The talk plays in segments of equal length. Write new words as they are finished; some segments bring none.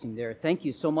There. Thank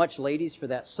you so much, ladies, for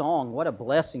that song. What a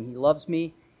blessing. He loves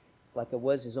me like I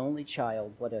was his only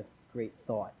child. What a great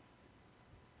thought.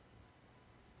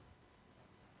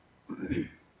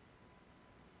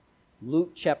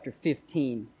 Luke chapter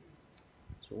 15.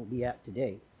 That's what we'll be at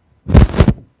today.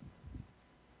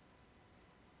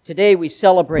 Today we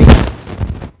celebrate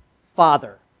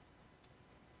Father,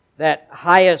 that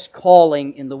highest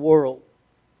calling in the world.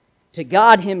 To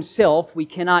God Himself, we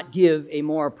cannot give a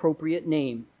more appropriate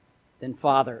name than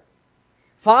Father.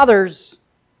 Fathers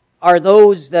are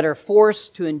those that are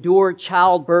forced to endure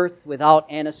childbirth without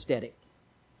anesthetic.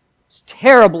 It's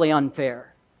terribly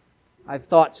unfair. I've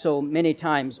thought so many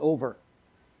times over.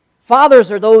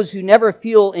 Fathers are those who never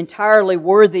feel entirely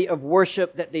worthy of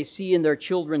worship that they see in their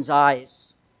children's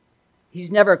eyes. He's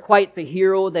never quite the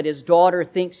hero that his daughter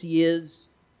thinks he is.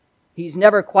 He's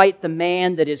never quite the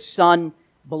man that his son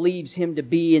believes him to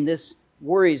be, and this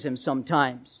worries him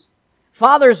sometimes.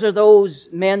 Fathers are those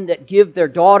men that give their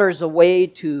daughters away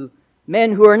to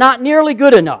men who are not nearly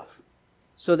good enough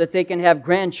so that they can have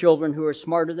grandchildren who are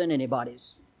smarter than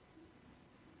anybody's.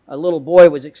 A little boy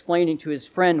was explaining to his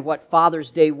friend what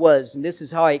Father's Day was, and this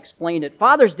is how I explained it.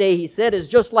 Father's Day, he said, is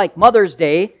just like Mother's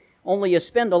Day, only you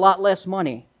spend a lot less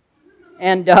money.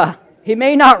 And he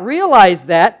may not realize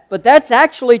that, but that's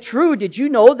actually true. Did you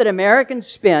know that Americans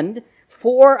spend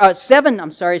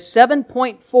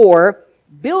 $7.4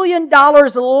 billion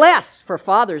less for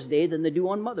Father's Day than they do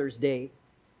on Mother's Day?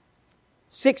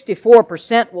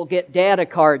 64% will get Dad a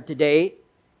card today,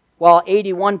 while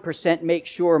 81% make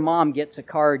sure Mom gets a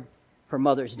card for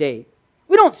Mother's Day.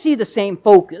 We don't see the same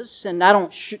focus, and I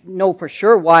don't know for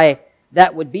sure why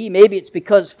that would be. Maybe it's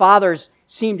because fathers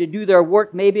seem to do their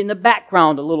work maybe in the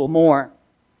background a little more.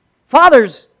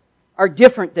 Fathers are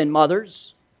different than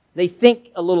mothers. They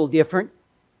think a little different.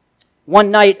 One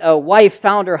night, a wife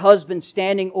found her husband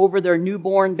standing over their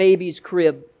newborn baby's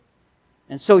crib.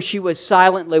 And so she was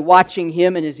silently watching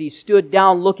him, and as he stood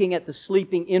down looking at the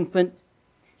sleeping infant,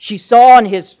 she saw on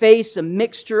his face a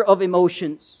mixture of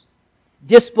emotions: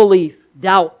 disbelief,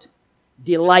 doubt,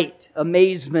 delight,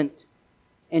 amazement,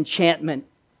 enchantment.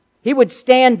 He would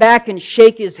stand back and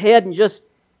shake his head and just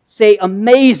say,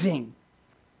 "Amazing."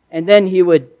 And then he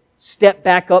would step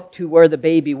back up to where the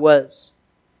baby was.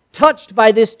 Touched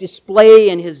by this display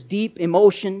and his deep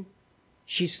emotion,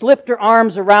 she slipped her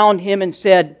arms around him and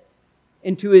said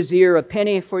into his ear, "A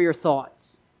penny for your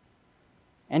thoughts."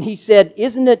 And he said,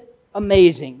 "Isn't it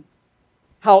amazing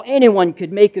how anyone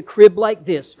could make a crib like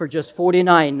this for just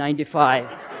 $49.95?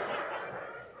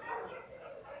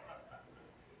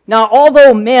 Now,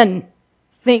 although men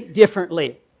think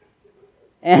differently,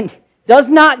 and does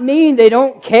not mean they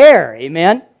don't care,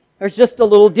 amen? There's just a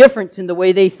little difference in the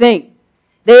way they think.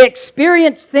 They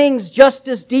experience things just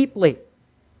as deeply.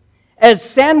 As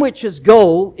sandwiches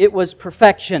go, it was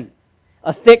perfection.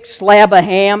 A thick slab of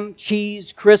ham,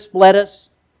 cheese, crisp lettuce,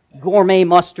 gourmet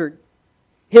mustard.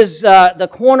 The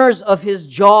corners of his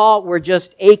jaw were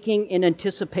just aching in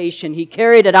anticipation. He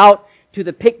carried it out to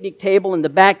the picnic table in the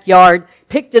backyard,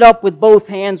 picked it up with both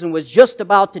hands, and was just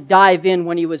about to dive in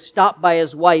when he was stopped by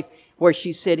his wife, where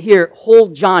she said, "Here,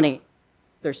 hold Johnny,"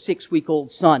 their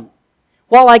 6-week-old son,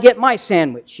 "while I get my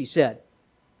sandwich," she said.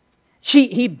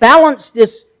 He balanced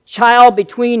this child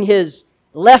between his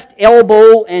left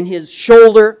elbow and his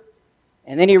shoulder,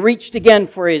 and then he reached again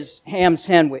for his ham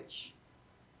sandwich.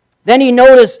 Then he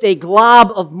noticed a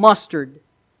glob of mustard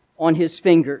on his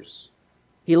fingers.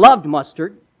 He loved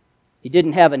mustard. He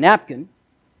didn't have a napkin,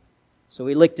 so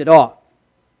he licked it off.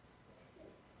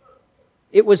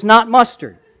 It was not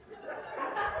mustard.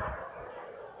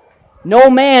 No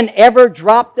man ever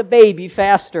dropped a baby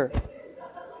faster.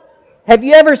 Have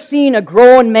you ever seen a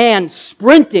grown man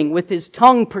sprinting with his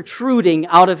tongue protruding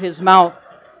out of his mouth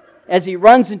as he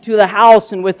runs into the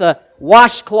house and with a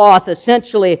washcloth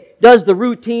essentially does the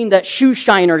routine that shoe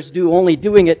shiners do, only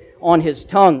doing it on his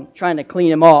tongue, trying to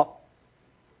clean him off?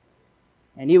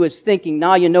 And he was thinking,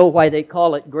 now you know why they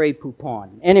call it Grey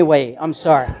Poupon. Anyway, I'm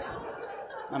sorry.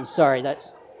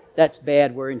 That's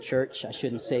bad. We're in church. I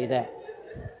shouldn't say that.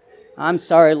 I'm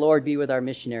sorry, Lord, be with our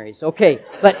missionaries. Okay,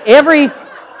 but every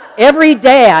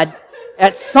dad,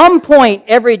 at some point,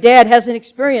 every dad has an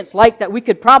experience like that. We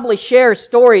could probably share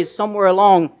stories somewhere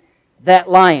along that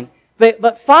line.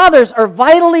 But fathers are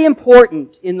vitally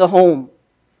important in the home.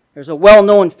 There's a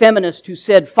well-known feminist who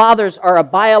said fathers are a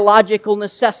biological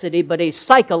necessity but a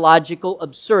psychological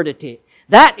absurdity.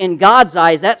 That, in God's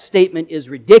eyes, that statement is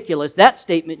ridiculous. That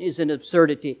statement is an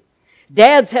absurdity.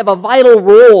 Dads have a vital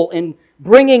role in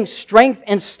bringing strength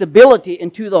and stability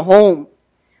into the home.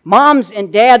 Moms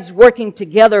and dads working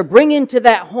together bring into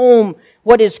that home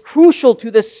what is crucial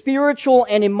to the spiritual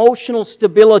and emotional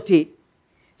stability.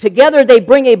 Together they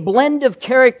bring a blend of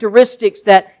characteristics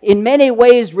that in many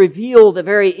ways reveal the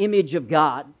very image of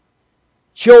God.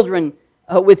 Children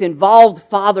with involved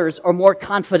fathers are more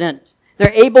confident.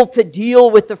 They're able to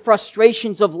deal with the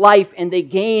frustrations of life, and they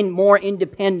gain more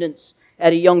independence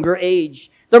at a younger age.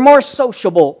 They're more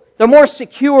sociable. They're more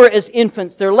secure as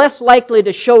infants. They're less likely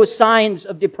to show signs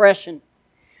of depression.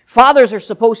 Fathers are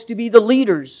supposed to be the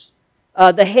leaders,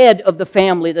 the head of the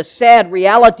family. The sad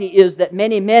reality is that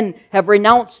many men have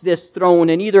renounced this throne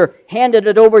and either handed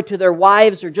it over to their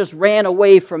wives or just ran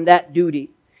away from that duty.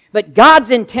 But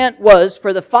God's intent was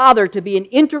for the father to be an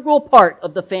integral part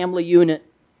of the family unit.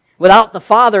 Without the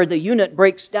father, the unit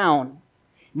breaks down.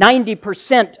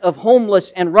 90% of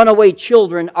homeless and runaway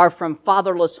children are from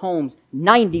fatherless homes.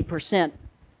 90%.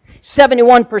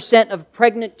 71% of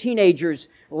pregnant teenagers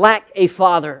lack a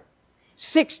father.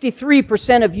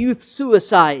 63% of youth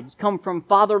suicides come from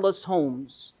fatherless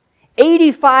homes.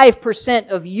 85%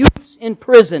 of youths in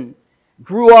prison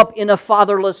grew up in a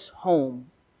fatherless home.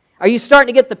 Are you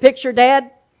starting to get the picture,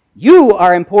 Dad? You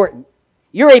are important.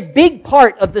 You're a big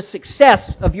part of the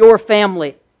success of your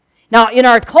family. Now, in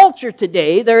our culture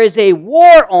today, there is a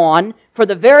war on for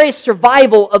the very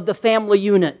survival of the family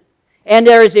unit. And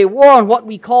there is a war on what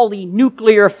we call the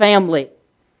nuclear family,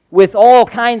 with all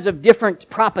kinds of different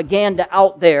propaganda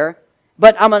out there.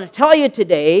 But I'm going to tell you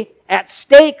today, at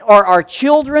stake are our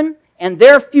children and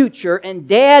their future. And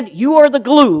Dad, you are the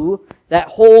glue that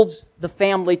holds the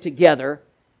family together.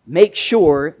 Make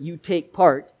sure you take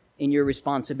part in your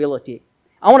responsibility.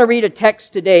 I want to read a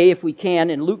text today, if we can,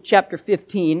 in Luke chapter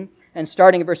 15, and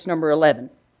starting at verse number 11.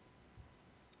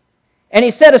 And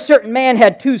he said, a certain man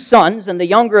had 2 sons, and the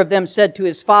younger of them said to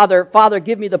his father, Father,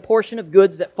 give me the portion of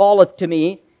goods that falleth to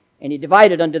me. And he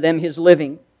divided unto them his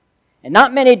living. And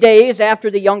not many days after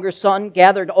the younger son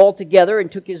gathered all together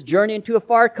and took his journey into a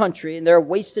far country, and there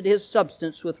wasted his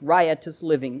substance with riotous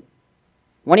living.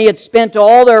 When he had spent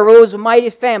all, there arose a mighty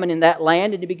famine in that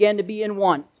land, and he began to be in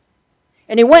want.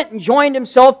 And he went and joined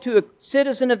himself to a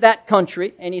citizen of that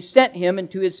country, and he sent him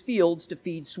into his fields to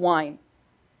feed swine.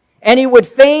 And he would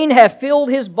fain have filled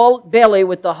his belly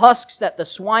with the husks that the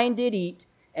swine did eat,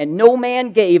 and no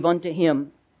man gave unto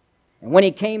him. And when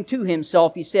he came to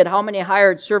himself, he said, How many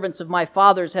hired servants of my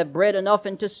father's have bread enough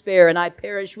and to spare, and I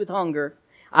perish with hunger?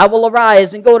 I will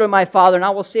arise and go to my father, and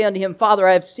I will say unto him, Father,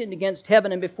 I have sinned against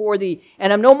heaven and before thee,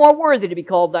 and am no more worthy to be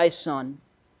called thy son.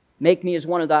 Make me as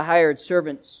one of thy hired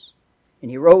servants. And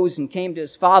he rose and came to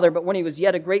his father, but when he was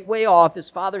yet a great way off, his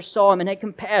father saw him and had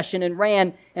compassion and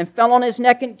ran and fell on his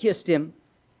neck and kissed him.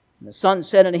 And the son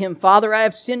said unto him, Father, I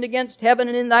have sinned against heaven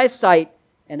and in thy sight,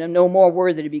 and am no more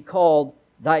worthy to be called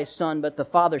thy son. But the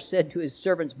father said to his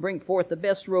servants, Bring forth the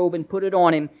best robe and put it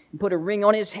on him, and put a ring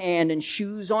on his hand and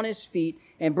shoes on his feet,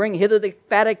 and bring hither the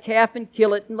fatted calf and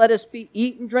kill it, and let us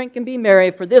eat and drink and be merry.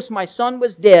 For this my son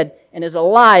was dead and is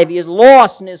alive. He is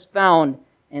lost and is found.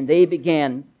 And they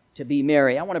began to be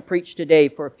merry. I want to preach today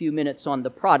for a few minutes on the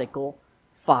prodigal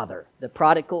father. The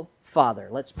prodigal father.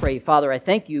 Let's pray. Father, I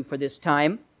thank you for this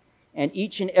time. And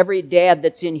each and every dad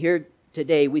that's in here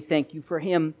today, we thank you for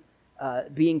him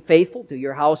being faithful to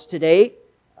your house today.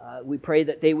 We pray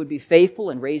that they would be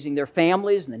faithful in raising their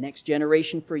families and the next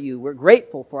generation for you. We're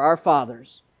grateful for our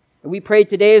fathers. And we pray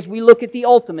today as we look at the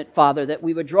ultimate father that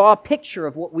we would draw a picture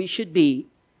of what we should be.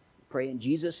 We pray in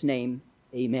Jesus' name,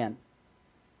 amen.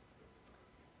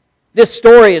 This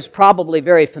story is probably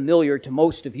very familiar to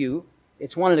most of you.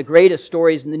 It's one of the greatest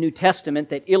stories in the New Testament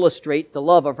that illustrate the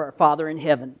love of our Father in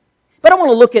heaven. But I want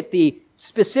to look at the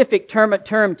specific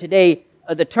term today,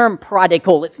 the term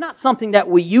prodigal. It's not something that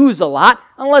we use a lot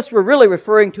unless we're really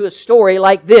referring to a story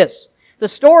like this. The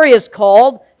story is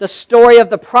called the story of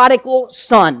the prodigal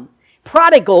son.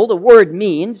 Prodigal, the word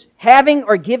means having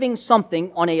or giving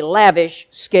something on a lavish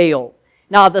scale.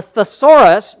 Now, the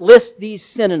thesaurus lists these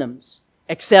synonyms: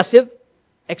 excessive,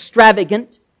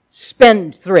 extravagant,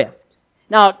 spendthrift.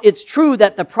 Now, it's true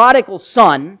that the prodigal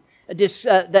son,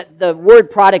 that the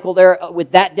word prodigal there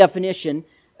with that definition,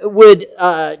 would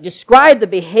describe the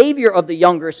behavior of the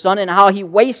younger son and how he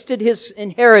wasted his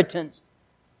inheritance.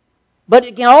 But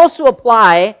it can also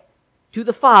apply to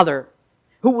the father,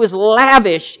 who was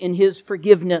lavish in his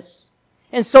forgiveness.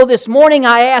 And so this morning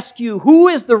I ask you, who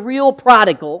is the real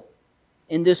prodigal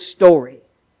in this story?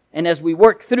 And as we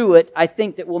work through it, I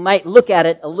think that we might look at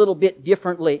it a little bit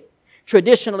differently.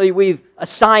 Traditionally, we've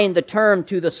assigned the term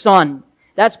to the son.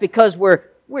 That's because we're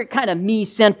kind of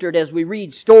me-centered as we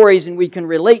read stories, and we can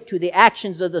relate to the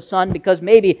actions of the son because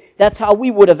maybe that's how we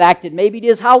would have acted. Maybe it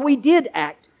is how we did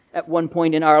act at one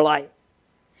point in our life.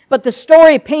 But the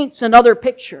story paints another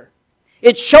picture.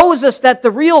 It shows us that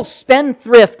the real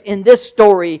spendthrift in this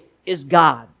story is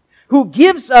God, who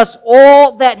gives us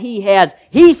all that He has.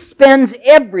 He spends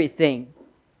everything,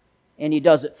 and He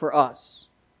does it for us.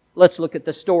 Let's look at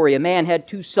the story. A man had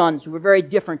two sons who were very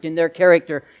different in their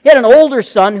character. He had an older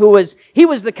son who was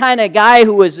the kind of guy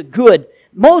who was good.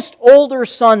 Most older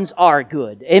sons are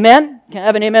good. Amen? Can I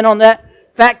have an amen on that?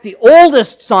 In fact, the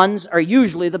oldest sons are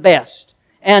usually the best.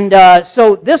 And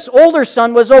so this older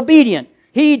son was obedient.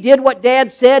 He did what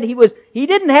Dad said. He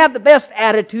didn't have the best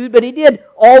attitude, but he did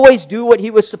always do what he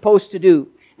was supposed to do.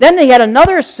 Then they had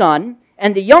another son,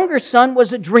 and the younger son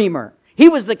was a dreamer. He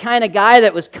was the kind of guy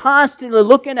that was constantly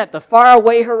looking at the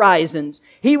faraway horizons.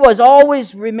 He was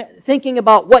always thinking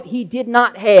about what he did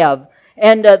not have.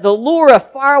 And the lure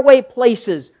of faraway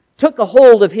places took a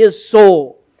hold of his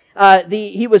soul.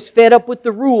 He was fed up with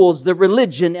the rules, the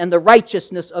religion, and the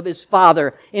righteousness of his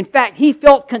father. In fact, he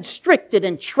felt constricted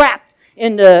and trapped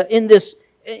in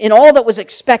all that was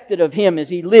expected of him as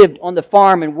he lived on the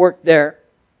farm and worked there.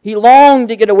 He longed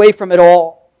to get away from it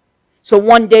all. So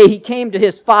one day he came to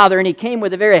his father, and he came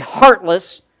with a very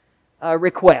heartless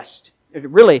request.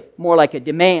 Really more like a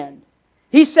demand.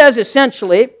 He says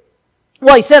essentially,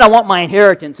 he said, I want my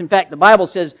inheritance. In fact, the Bible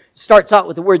starts out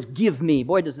with the words, give me.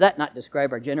 Boy, does that not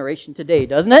describe our generation today,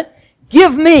 doesn't it?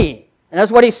 Give me. And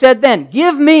that's what he said then.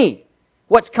 Give me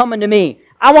what's coming to me.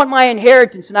 I want my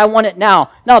inheritance, and I want it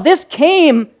now. Now, this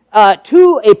came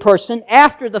to a person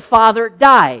after the father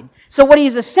died. So what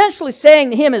he's essentially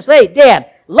saying to him is, hey, Dad,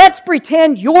 let's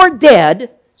pretend you're dead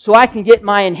so I can get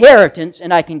my inheritance,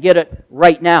 and I can get it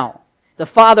right now. The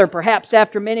father, perhaps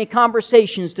after many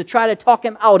conversations to try to talk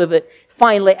him out of it,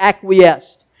 finally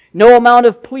acquiesced. No amount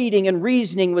of pleading and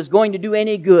reasoning was going to do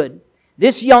any good.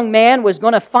 This young man was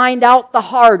going to find out the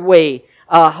hard way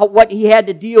what he had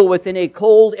to deal with in a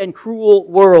cold and cruel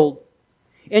world.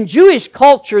 In Jewish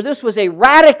culture, this was a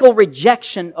radical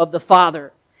rejection of the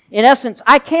father. In essence,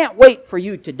 I can't wait for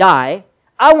you to die.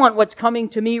 I want what's coming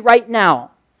to me right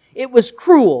now. It was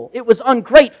cruel. It was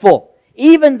ungrateful,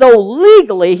 even though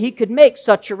legally he could make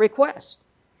such a request.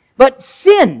 But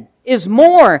sin is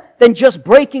more than just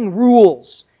breaking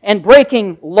rules and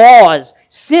breaking laws.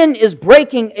 Sin is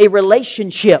breaking a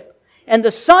relationship. And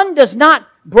the son does not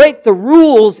break the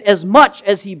rules as much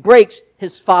as he breaks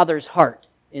his father's heart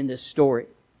in this story.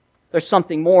 There's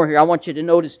something more here. I want you to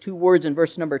notice two words in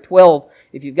verse number 12,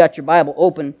 if you've got your Bible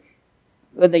open.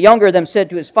 When the younger of them said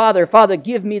to his father, Father,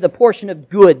 give me the portion of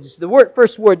goods. The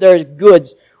first word there is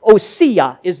goods.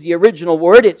 Osea is the original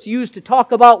word. It's used to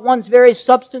talk about one's very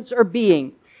substance or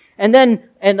being. And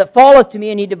that falleth to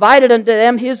me, and he divided unto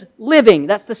them his living.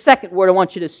 That's the second word I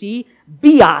want you to see.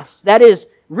 Bios. That is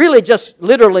really just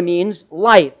literally means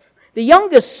life. The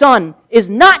youngest son is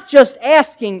not just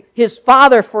asking his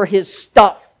father for his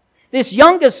stuff. This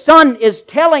youngest son is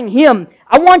telling him,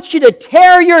 I want you to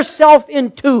tear yourself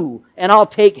in two, and I'll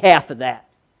take half of that.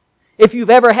 If you've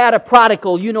ever had a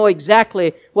prodigal, you know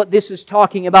exactly what this is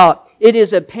talking about. It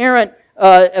is a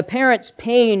parent's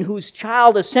pain whose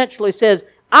child essentially says,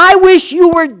 I wish you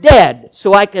were dead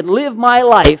so I could live my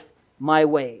life my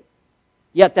way.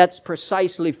 Yet that's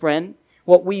precisely, friend,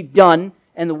 what we've done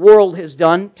and the world has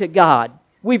done to God.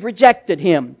 We've rejected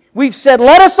Him. We've said,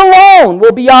 let us alone.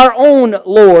 We'll be our own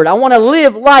Lord. I want to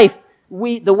live life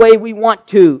the way we want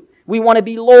to. We want to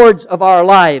be lords of our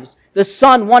lives. The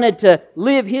son wanted to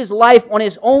live his life on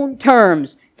his own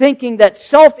terms, thinking that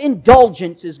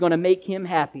self-indulgence is going to make him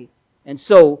happy. And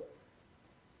so,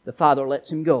 the father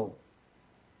lets him go.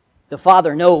 The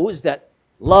father knows that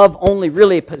love only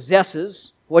really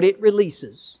possesses what it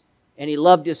releases. And he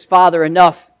loved his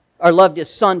loved his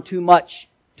son too much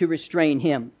to restrain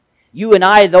him. You and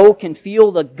I, though, can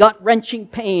feel the gut-wrenching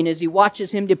pain as he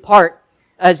watches him depart,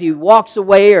 as he walks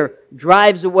away or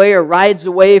drives away or rides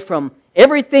away from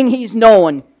everything he's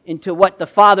known into what the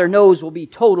father knows will be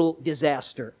total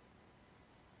disaster.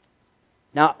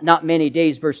 Now, not many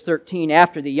days, verse 13,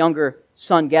 after the younger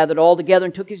son gathered all together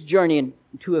and took his journey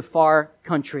into a far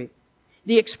country.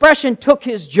 The expression took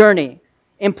his journey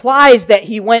implies that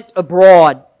he went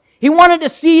abroad. He wanted to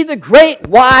see the great,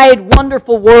 wide,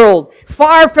 wonderful world,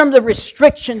 far from the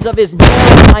restrictions of his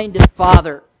narrow-minded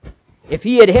father. If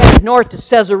he had headed north to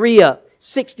Caesarea,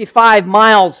 65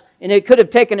 miles, and it could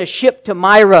have taken a ship to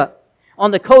Myra,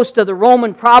 on the coast of the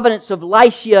Roman province of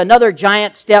Lycia, another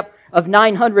giant step of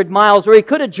 900 miles, or he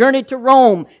could have journeyed to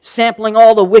Rome, sampling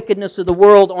all the wickedness of the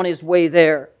world on his way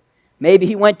there. Maybe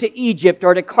he went to Egypt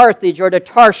or to Carthage or to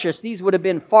Tarshish. These would have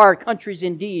been far countries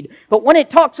indeed. But when it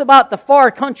talks about the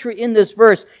far country in this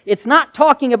verse, it's not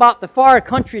talking about the far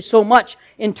country so much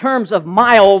in terms of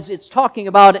miles. It's talking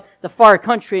about the far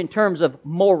country in terms of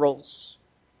morals.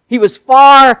 He was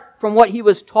far from what he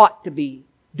was taught to be,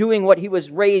 doing what he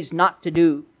was raised not to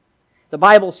do. The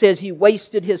Bible says he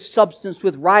wasted his substance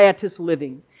with riotous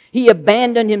living. He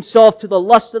abandoned himself to the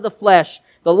lust of the flesh,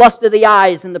 the lust of the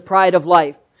eyes, and the pride of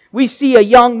life. We see a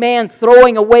young man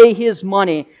throwing away his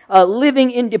money,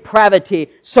 living in depravity,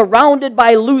 surrounded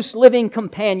by loose living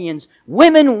companions,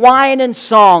 women, wine, and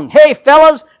song. Hey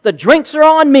fellas, the drinks are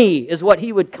on me, is what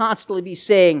he would constantly be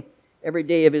saying every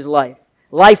day of his life.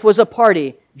 Life was a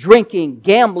party, drinking,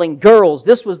 gambling, girls.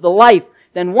 This was the life.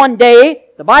 Then one day,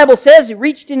 the Bible says he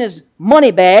reached in his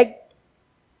money bag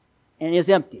and it is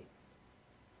empty.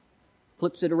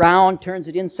 Flips it around, turns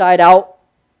it inside out.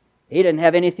 He didn't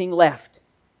have anything left.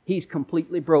 He's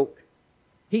completely broke.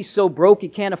 He's so broke he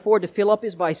can't afford to fill up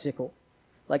his bicycle,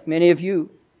 like many of you.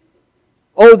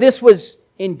 Oh, this was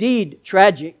indeed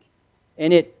tragic,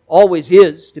 and it always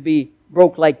is to be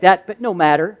broke like that, but no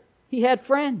matter. He had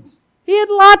friends. He had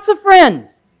lots of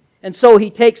friends. And so he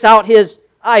takes out his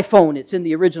iPhone, it's in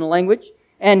the original language,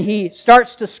 and he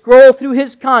starts to scroll through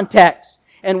his contacts.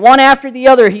 And one after the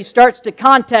other, he starts to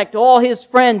contact all his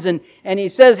friends, and he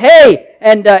says, hey,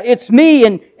 and it's me,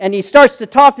 and he starts to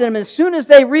talk to them. And as soon as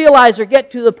they realize or get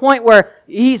to the point where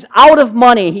he's out of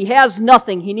money, he has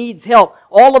nothing, he needs help,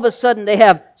 all of a sudden they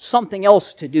have something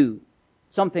else to do,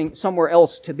 something somewhere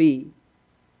else to be.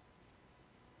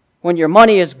 When your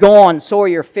money is gone, so are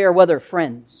your fair weather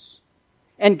friends.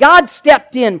 And God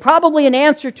stepped in, probably in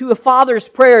answer to a father's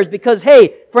prayers, because,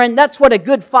 hey, friend, that's what a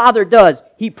good father does.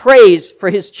 He prays for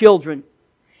his children.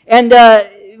 And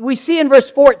we see in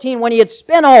verse 14, when he had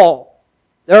spent all,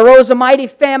 there arose a mighty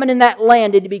famine in that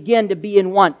land, and he began to be in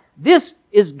want. This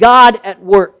is God at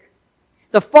work.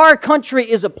 The far country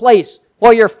is a place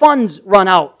where your funds run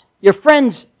out, your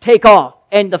friends take off,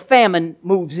 and the famine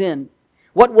moves in.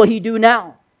 What will he do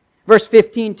now? Verse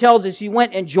 15 tells us he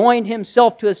went and joined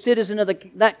himself to a citizen of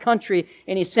that country,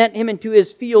 and he sent him into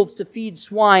his fields to feed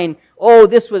swine. Oh,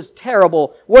 this was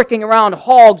terrible. Working around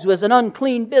hogs was an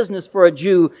unclean business for a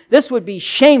Jew. This would be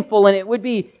shameful, and it would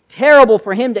be terrible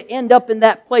for him to end up in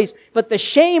that place. But the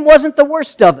shame wasn't the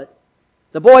worst of it.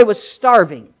 The boy was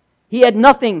starving. He had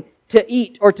nothing to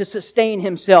eat or to sustain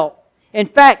himself. In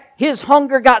fact, his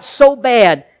hunger got so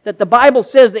bad that the Bible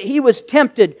says that he was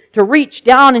tempted to reach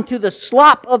down into the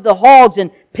slop of the hogs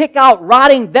and pick out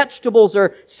rotting vegetables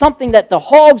or something that the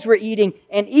hogs were eating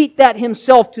and eat that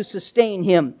himself to sustain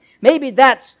him. Maybe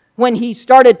that's when he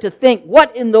started to think,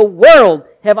 what in the world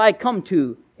have I come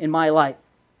to in my life?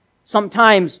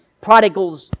 Sometimes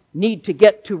prodigals need to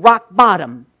get to rock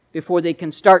bottom before they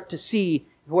can start to see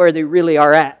where they really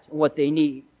are at and what they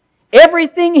need.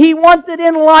 Everything he wanted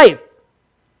in life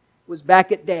was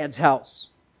back at Dad's house.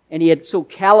 And he had so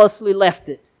callously left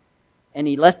it. And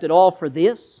he left it all for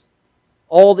this.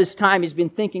 All this time he's been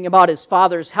thinking about his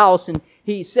father's house. And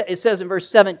it says in verse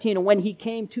 17, and when he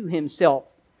came to himself,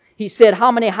 he said,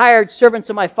 how many hired servants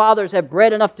of my father's have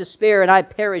bread enough to spare, and I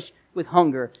perish with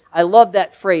hunger? I love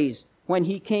that phrase, when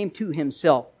he came to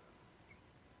himself.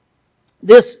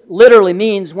 This literally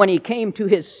means when he came to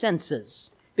his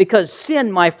senses. Because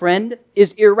sin, my friend,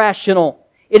 is irrational.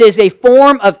 It is a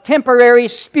form of temporary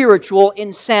spiritual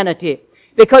insanity.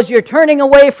 Because you're turning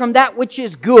away from that which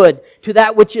is good to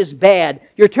that which is bad.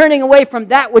 You're turning away from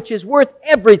that which is worth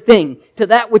everything to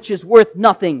that which is worth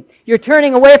nothing. You're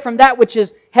turning away from that which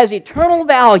has eternal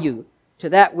value to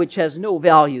that which has no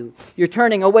value. You're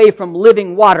turning away from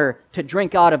living water to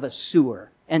drink out of a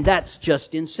sewer. And that's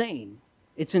just insane.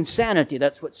 It's insanity.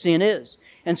 That's what sin is.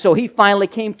 And so he finally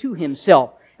came to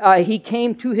himself. He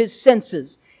came to his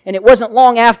senses. And it wasn't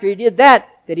long after he did that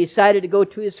he decided to go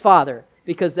to his father.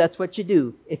 Because that's what you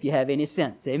do if you have any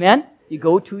sense. Amen? You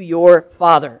go to your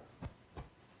father.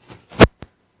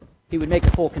 He would make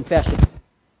a full confession.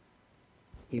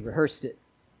 He rehearsed it.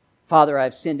 Father, I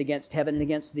have sinned against heaven and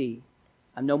against thee.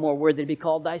 I'm no more worthy to be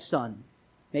called thy son.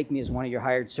 Make me as one of your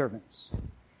hired servants.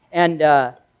 And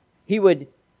he would...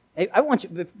 I want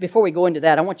you, before we go into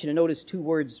that, I want you to notice two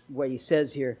words where he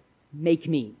says here, make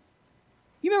me.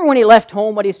 You remember when he left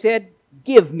home what he said?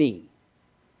 Give me.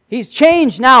 He's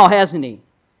changed now, hasn't he?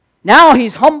 Now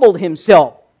he's humbled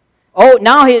himself. Oh,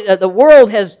 now the world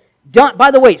has done...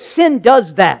 By the way, sin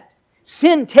does that.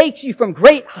 Sin takes you from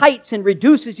great heights and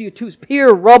reduces you to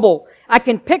pure rubble. I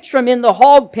can picture him in the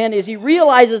hog pen as he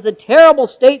realizes the terrible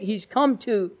state he's come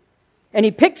to. And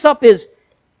he picks up his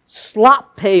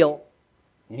slop pail.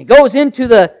 And he goes into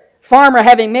the farmer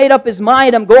having made up his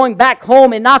mind, I'm going back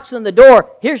home, and knocks on the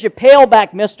door. Here's your pail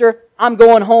back, mister. I'm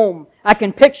going home. I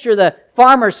can picture the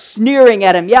farmer sneering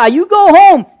at him. Yeah, you go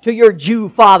home to your Jew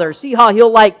father. See how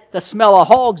he'll like the smell of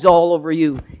hogs all over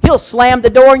you. He'll slam the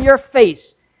door in your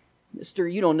face. Mister,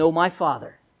 you don't know my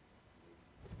father.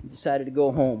 He decided to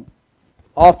go home.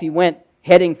 Off he went,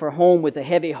 heading for home with a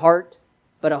heavy heart,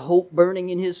 but a hope burning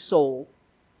in his soul.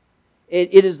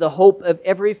 It is the hope of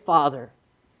every father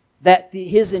that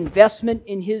his investment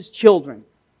in his children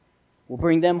will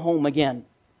bring them home again.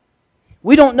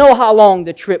 We don't know how long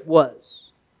the trip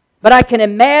was, but I can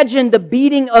imagine the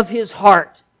beating of his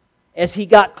heart as he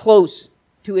got close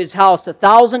to his house.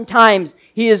 1,000 times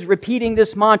he is repeating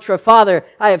this mantra, Father,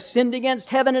 I have sinned against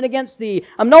heaven and against Thee.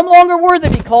 I'm no longer worthy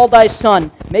to be called Thy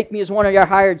son. Make me as one of Your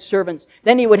hired servants.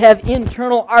 Then he would have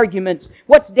internal arguments.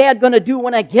 What's Dad going to do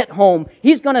when I get home?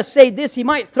 He's going to say this. He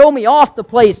might throw me off the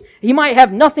place. He might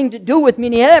have nothing to do with me,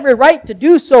 and he had every right to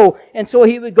do so. And so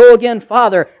he would go again,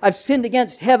 Father, I've sinned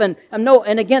against heaven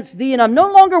and against Thee, and I'm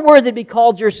no longer worthy to be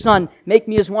called Your son. Make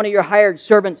me as one of Your hired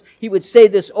servants. He would say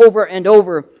this over and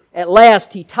over. At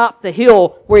last, he topped the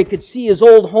hill where he could see his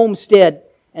old homestead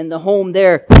and the home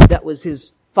there that was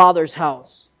his father's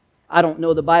house. I don't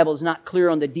know, the Bible is not clear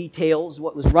on the details,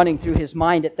 what was running through his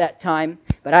mind at that time,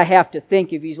 but I have to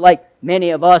think if he's like many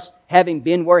of us, having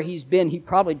been where he's been, he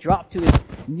probably dropped to his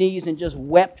knees and just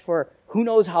wept for who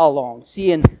knows how long,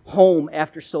 seeing home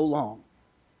after so long.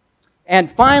 And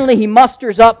finally, he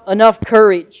musters up enough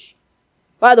courage.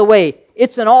 By the way,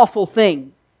 it's an awful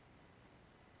thing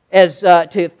as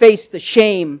to face the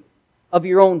shame of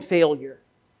your own failure.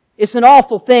 It's an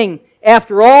awful thing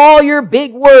after all your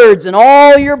big words and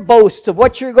all your boasts of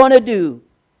what you're going to do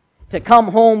to come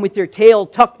home with your tail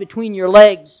tucked between your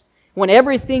legs when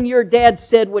everything your dad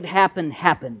said would happen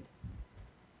happened.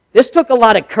 This took a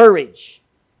lot of courage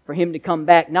for him to come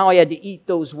back. Now he had to eat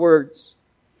those words.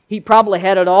 He probably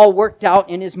had it all worked out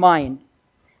in his mind.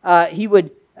 He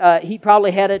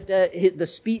probably had it, the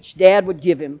speech Dad would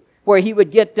give him, where he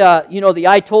would get, the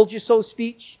I told you so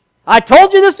speech. I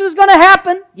told you this was going to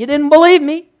happen. You didn't believe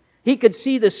me. He could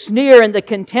see the sneer and the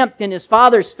contempt in his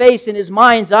father's face, in his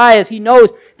mind's eye, as he knows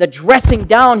the dressing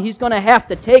down he's going to have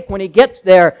to take when he gets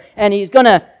there. And he's going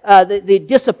to, the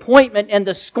disappointment and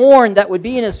the scorn that would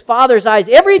be in his father's eyes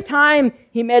every time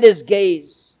he met his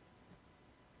gaze.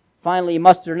 Finally, he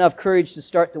mustered enough courage to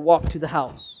start to walk to the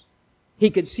house.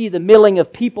 He could see the milling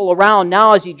of people around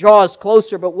now as he draws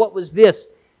closer, but what was this?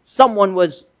 Someone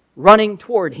was running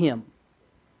toward him.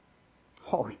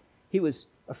 Oh, he was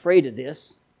afraid of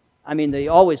this. I mean, they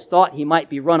always thought he might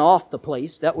be run off the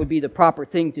place. That would be the proper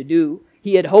thing to do.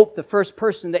 He had hoped the first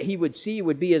person that he would see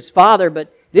would be his father,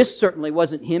 but this certainly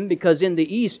wasn't him, because in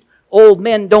the East, old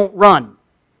men don't run.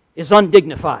 It's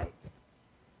undignified.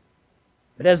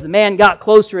 But as the man got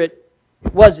closer, it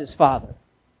was his father.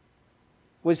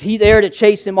 Was he there to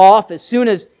chase him off? As soon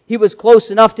as he was close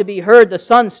enough to be heard, the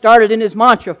son started in his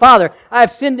mantra, Father, I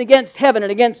have sinned against heaven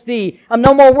and against Thee. I'm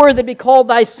no more worthy to be called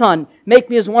Thy son. Make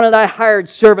me as one of Thy hired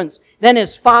servants. Then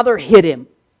his father hit him,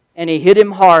 and he hit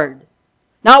him hard.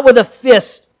 Not with a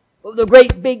fist, but with a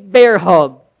great big bear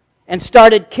hug, and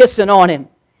started kissing on him.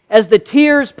 As the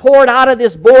tears poured out of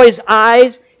this boy's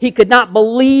eyes, he could not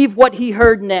believe what he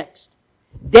heard next.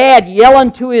 Dad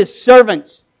yelling to his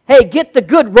servants, hey, get the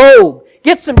good robe.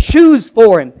 Get some shoes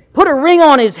for him. Put a ring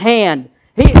on his hand.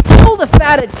 Hey, kill the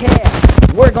fatted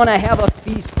calf. We're going to have a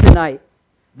feast tonight.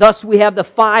 Thus we have the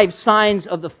 5 signs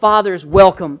of the Father's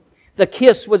welcome. The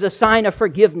kiss was a sign of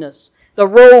forgiveness. The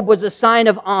robe was a sign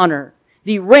of honor.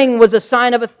 The ring was a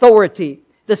sign of authority.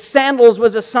 The sandals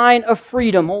was a sign of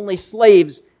freedom. Only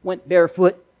slaves went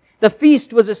barefoot. The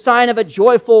feast was a sign of a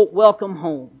joyful welcome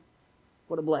home.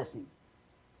 What a blessing.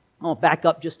 I'll back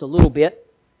up just a little bit.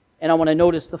 And I want to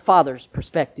notice the father's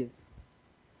perspective.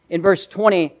 In verse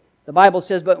 20, the Bible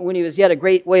says, but when he was yet a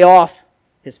great way off,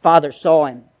 his father saw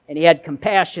him, and he had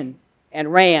compassion,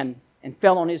 and ran, and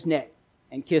fell on his neck,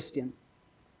 and kissed him.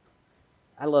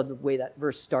 I love the way that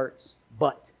verse starts.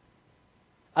 But.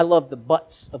 I love the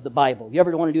buts of the Bible. You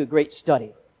ever want to do a great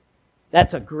study?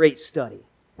 That's a great study.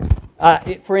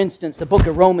 For instance, the book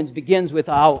of Romans begins with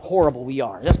how horrible we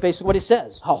are. That's basically what it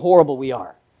says, how horrible we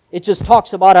are. It just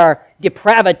talks about our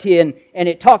depravity, and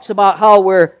it talks about how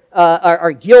we're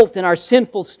our guilt and our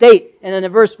sinful state. And in the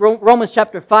verse Romans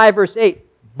chapter 5, verse 8,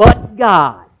 but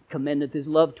God commendeth His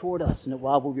love toward us, and that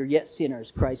while we were yet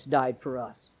sinners, Christ died for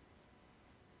us.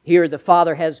 Here the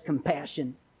Father has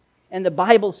compassion. And the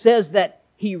Bible says that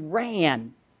He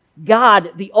ran.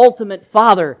 God, the ultimate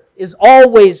Father, is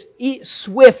always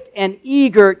swift and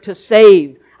eager to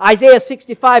save. Isaiah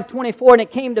 65:24, and it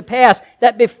came to pass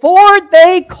that before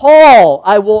they call,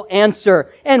 I will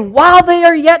answer, and while they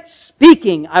are yet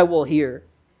speaking, I will hear.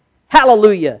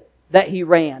 Hallelujah, that He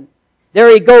ran.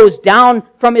 There He goes down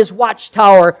from His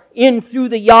watchtower, in through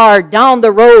the yard, down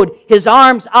the road, His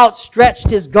arms outstretched,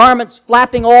 His garments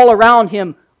flapping all around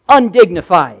Him,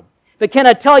 undignified. But can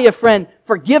I tell you, friend,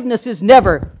 Forgiveness is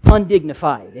never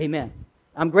undignified. Amen.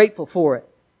 I'm grateful for it.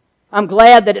 I'm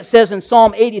glad that it says in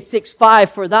Psalm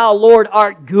 86:5, "For Thou, Lord,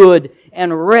 art good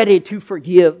and ready to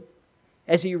forgive."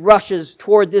 As he rushes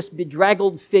toward this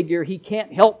bedraggled figure, he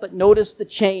can't help but notice the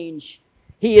change.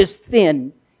 He is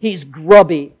thin. He's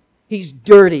grubby. He's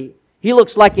dirty. He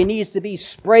looks like he needs to be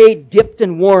sprayed, dipped,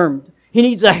 and wormed. He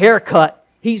needs a haircut.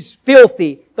 He's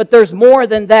filthy. But there's more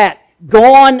than that.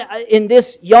 Gone in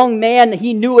this young man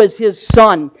he knew as his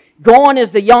son. Gone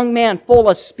is the young man full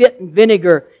of spit and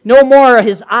vinegar. No more are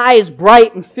his eyes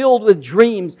bright and filled with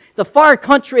dreams. The far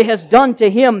country has done to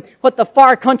him what the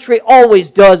far country always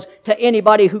does to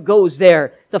anybody who goes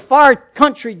there. The far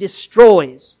country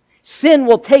destroys. Sin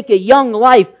will take a young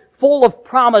life full of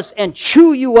promise and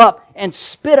chew you up and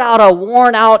spit out a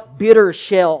worn out, bitter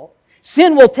shell.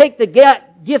 Sin will take the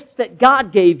gifts that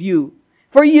God gave you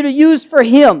for you to use for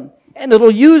Him, and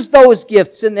it'll use those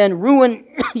gifts and then ruin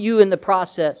you in the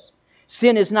process.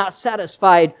 Sin is not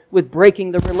satisfied with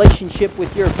breaking the relationship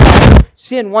with your Father.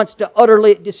 Sin wants to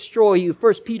utterly destroy you.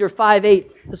 1 Peter 5:8.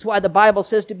 That's why the Bible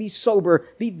says to be sober,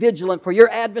 be vigilant, for your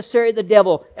adversary the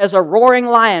devil, as a roaring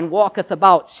lion, walketh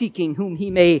about, seeking whom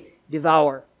he may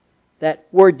devour. That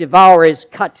word devour is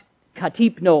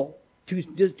katipno,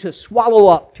 to swallow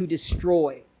up, to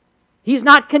destroy. He's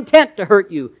not content to hurt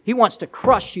you. He wants to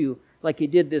crush you like He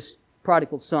did this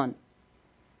prodigal son.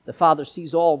 The Father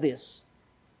sees all this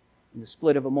in the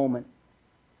split of a moment.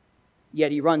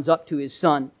 Yet He runs up to His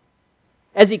Son.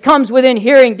 As He comes within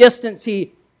hearing distance,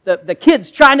 the kid's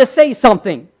trying to say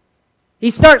something. He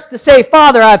starts to say,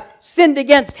 "Father, I've sinned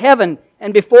against heaven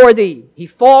and before Thee." He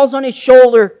falls on his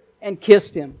shoulder and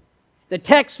kissed him. The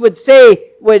text would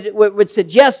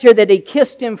suggest here that he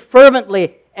kissed him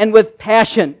fervently and with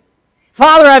passion.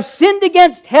 "Father, I've sinned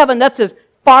against heaven." That's as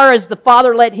far as the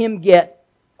Father let him get.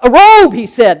 "A robe," he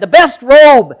said, "the best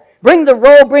robe. Bring the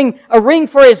robe, bring a ring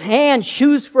for his hand,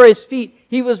 shoes for his feet."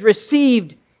 He was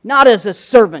received not as a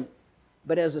servant,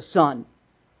 but as a son.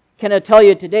 Can I tell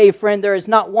you today, friend, there is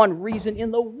not one reason in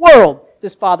the world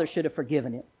this father should have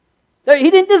forgiven him.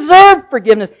 He didn't deserve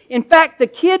forgiveness. In fact, the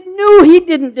kid knew he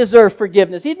didn't deserve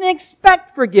forgiveness. He didn't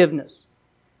expect forgiveness.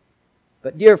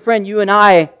 But dear friend, you and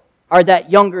I are that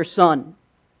younger son.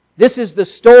 This is the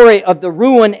story of the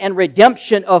ruin and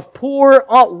redemption of poor,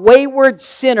 wayward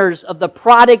sinners of the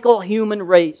prodigal human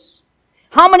race.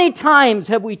 How many times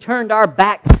have we turned our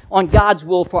back on God's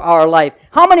will for our life?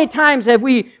 How many times have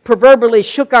we proverbially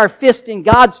shook our fist in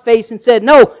God's face and said,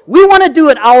 "No, we want to do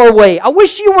it our way. I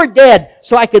wish you were dead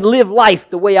so I could live life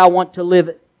the way I want to live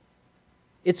it.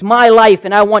 It's my life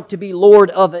and I want to be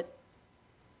Lord of it."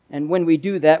 And when we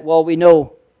do that, well, we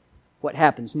know what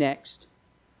happens next.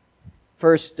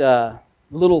 First,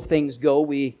 little things go.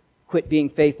 We quit being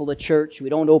faithful to church. We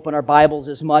don't open our Bibles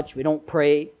as much. We don't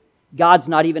pray. God's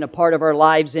not even a part of our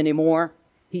lives anymore.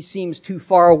 He seems too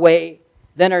far away.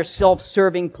 Then our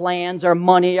self-serving plans, our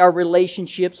money, our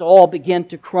relationships all begin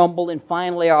to crumble, and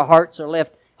finally our hearts are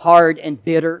left hard and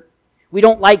bitter. We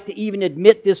don't like to even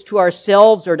admit this to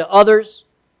ourselves or to others,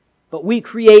 but we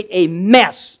create a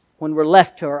mess when we're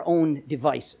left to our own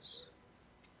devices.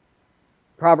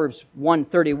 Proverbs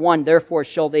 1:31, "Therefore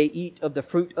shall they eat of the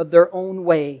fruit of their own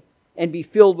way, and be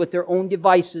filled with their own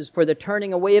devices, for the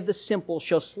turning away of the simple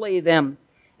shall slay them,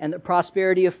 and the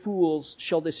prosperity of fools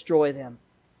shall destroy them."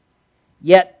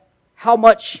 Yet, how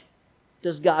much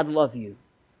does God love you?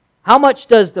 How much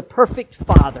does the perfect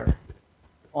Father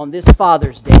on this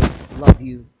Father's Day love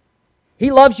you?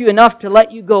 He loves you enough to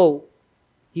let you go.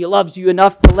 He loves you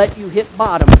enough to let you hit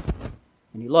bottom.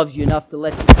 And He loves you enough to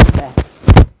let you come back.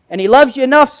 And He loves you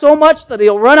enough so much that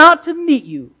He'll run out to meet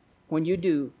you when you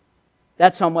do.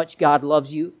 That's how much God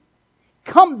loves you.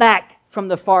 Come back from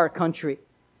the far country.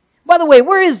 By the way,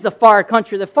 where is the far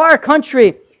country? The far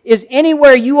country is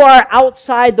anywhere you are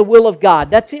outside the will of God.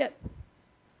 That's it.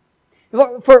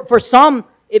 For some,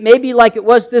 it may be like it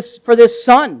was for this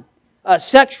son.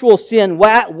 Sexual sin,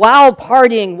 wild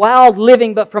partying, wild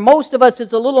living. But for most of us,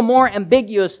 it's a little more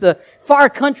ambiguous. The far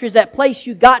country is that place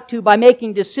you got to by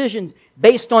making decisions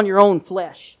based on your own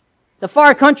flesh. The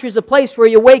far country is a place where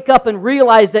you wake up and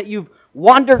realize that you've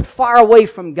wandered far away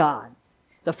from God.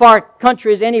 The far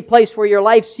country is any place where your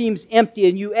life seems empty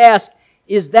and you ask,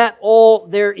 is that all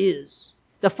there is?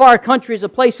 The far country is a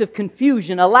place of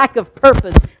confusion, a lack of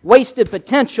purpose, wasted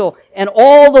potential, and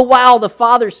all the while the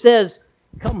Father says,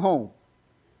 "Come home."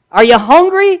 Are you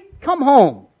hungry? Come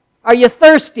home. Are you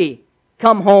thirsty?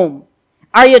 Come home.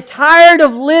 Are you tired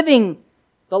of living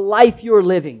the life you're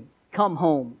living? Come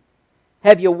home.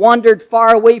 Have you wandered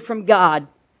far away from God?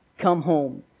 Come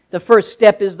home. The first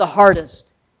step is the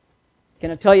hardest. Can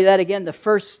I tell you that again? The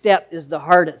first step is the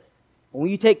hardest. When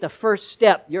you take the first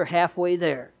step, you're halfway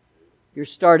there. You're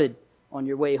started on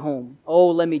your way home. Oh,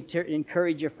 let me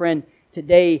encourage your friend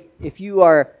today, if you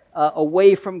are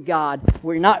away from God,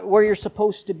 we're not where you're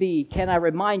supposed to be. Can I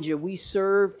remind you, we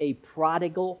serve a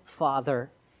prodigal Father.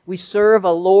 We serve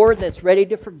a Lord that's ready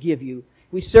to forgive you.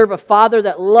 We serve a Father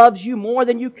that loves you more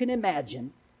than you can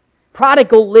imagine.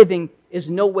 Prodigal living is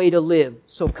no way to live,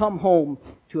 so come home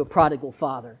to a prodigal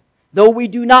Father. Though we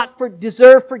do not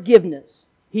deserve forgiveness,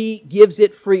 He gives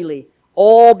it freely,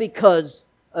 all because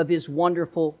of His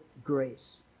wonderful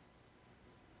grace.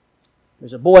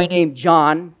 There's a boy named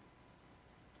John,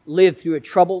 lived through a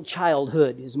troubled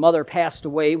childhood. His mother passed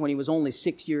away when he was only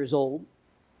 6 years old.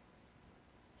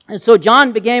 And so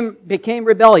John became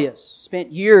rebellious,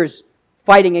 spent years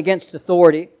fighting against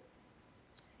authority.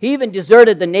 He even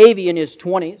deserted the Navy in his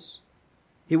 20s.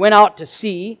 He went out to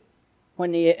sea,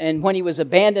 when he was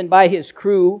abandoned by his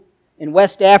crew in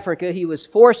West Africa, he was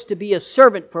forced to be a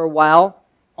servant for a while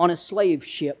on a slave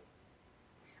ship.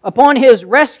 Upon his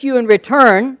rescue and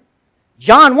return,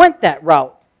 John went that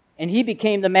route, and he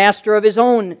became the master of his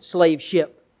own slave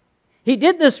ship. He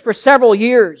did this for several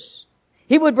years.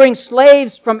 He would bring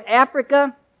slaves from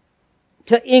Africa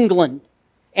to England,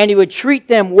 and he would treat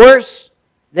them worse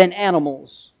than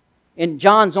animals. In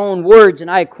John's own words, and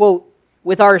I quote,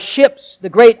 "With our ships, the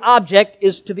great object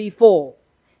is to be full.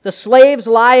 The slaves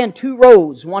lie in 2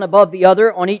 rows, one above the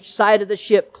other, on each side of the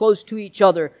ship, close to each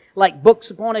other, like books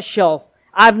upon a shelf.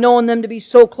 I've known them to be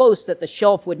so close that the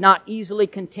shelf would not easily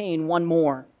contain one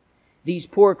more. These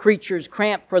poor creatures,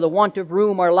 cramped for the want of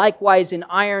room, are likewise in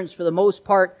irons for the most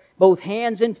part, both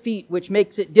hands and feet, which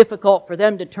makes it difficult for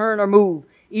them to turn or move,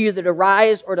 either to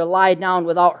rise or to lie down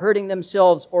without hurting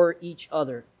themselves or each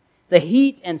other. The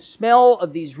heat and smell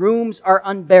of these rooms are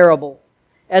unbearable.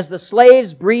 As the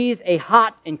slaves breathe a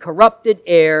hot and corrupted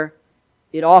air,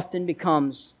 it often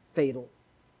becomes fatal."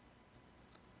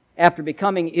 After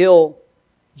becoming ill,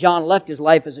 John left his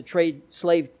life as a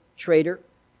slave trader.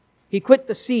 He quit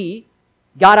the sea,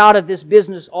 got out of this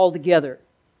business altogether.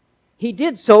 He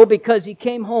did so because he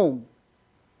came home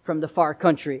from the far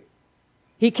country.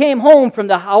 He came home from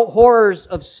the horrors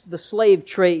of the slave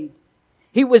trade.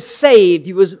 He was saved.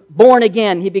 He was born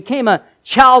again. He became a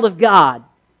child of God.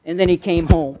 And then he came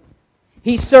home.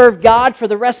 He served God for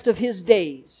the rest of his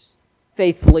days,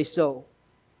 faithfully so.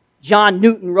 John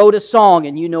Newton wrote a song,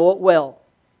 and you know it well.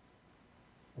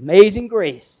 "Amazing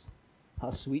grace, how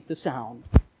sweet the sound,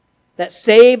 that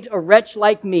saved a wretch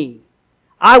like me.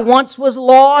 I once was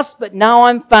lost, but now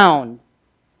I'm found.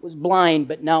 Was blind,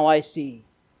 but now I see.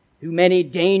 Through many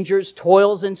dangers,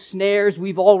 toils, and snares,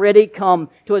 we've already come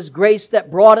to His grace that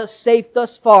brought us safe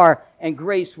thus far, and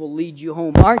grace will lead you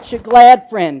home." Aren't you glad,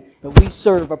 friend, that we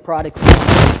serve a prodigal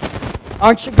Father?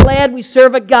 Aren't you glad we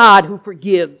serve a God who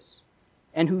forgives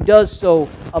and who does so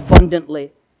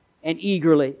abundantly and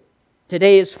eagerly?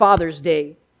 Today is Father's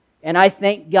Day, and I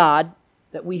thank God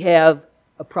that we have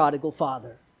a prodigal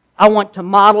Father. I want to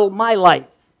model my life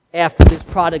after this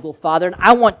prodigal father, and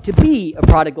I want to be a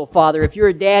prodigal father. If you're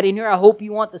a dad in here, I hope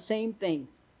you want the same thing.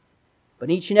 But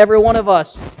each and every one of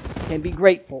us can be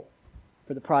grateful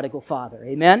for the prodigal father.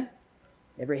 Amen?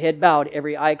 Every head bowed,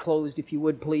 every eye closed, if you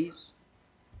would, please.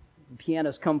 The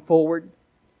pianos come forward.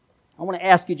 I want to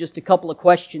ask you just a couple of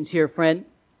questions here, friend.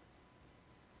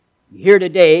 You're here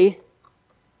today.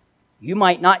 You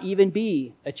might not even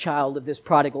be a child of this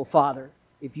prodigal father.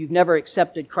 If you've never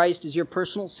accepted Christ as your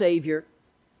personal Savior,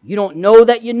 you don't know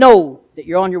that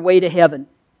you're on your way to heaven.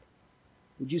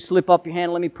 Would you slip up your hand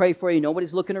and let me pray for you?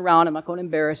 Nobody's looking around. I'm not going to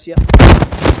embarrass you.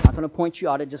 I'm not going to point you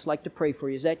out. I'd just like to pray for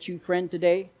you. Is that you, friend,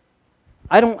 today?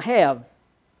 I don't have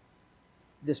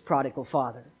this prodigal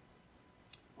father.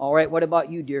 All right, what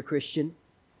about you, dear Christian?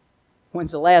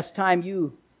 When's the last time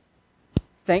you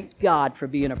thanked God for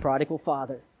being a prodigal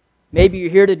father? Maybe you're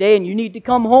here today and you need to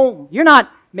come home. You're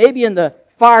not maybe in the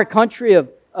far country of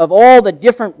all the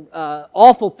different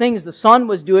awful things the son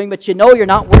was doing, but you know you're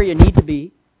not where you need to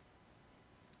be.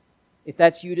 If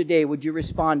that's you today, would you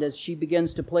respond as she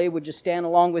begins to play? Would you stand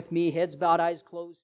along with me, heads bowed, eyes closed?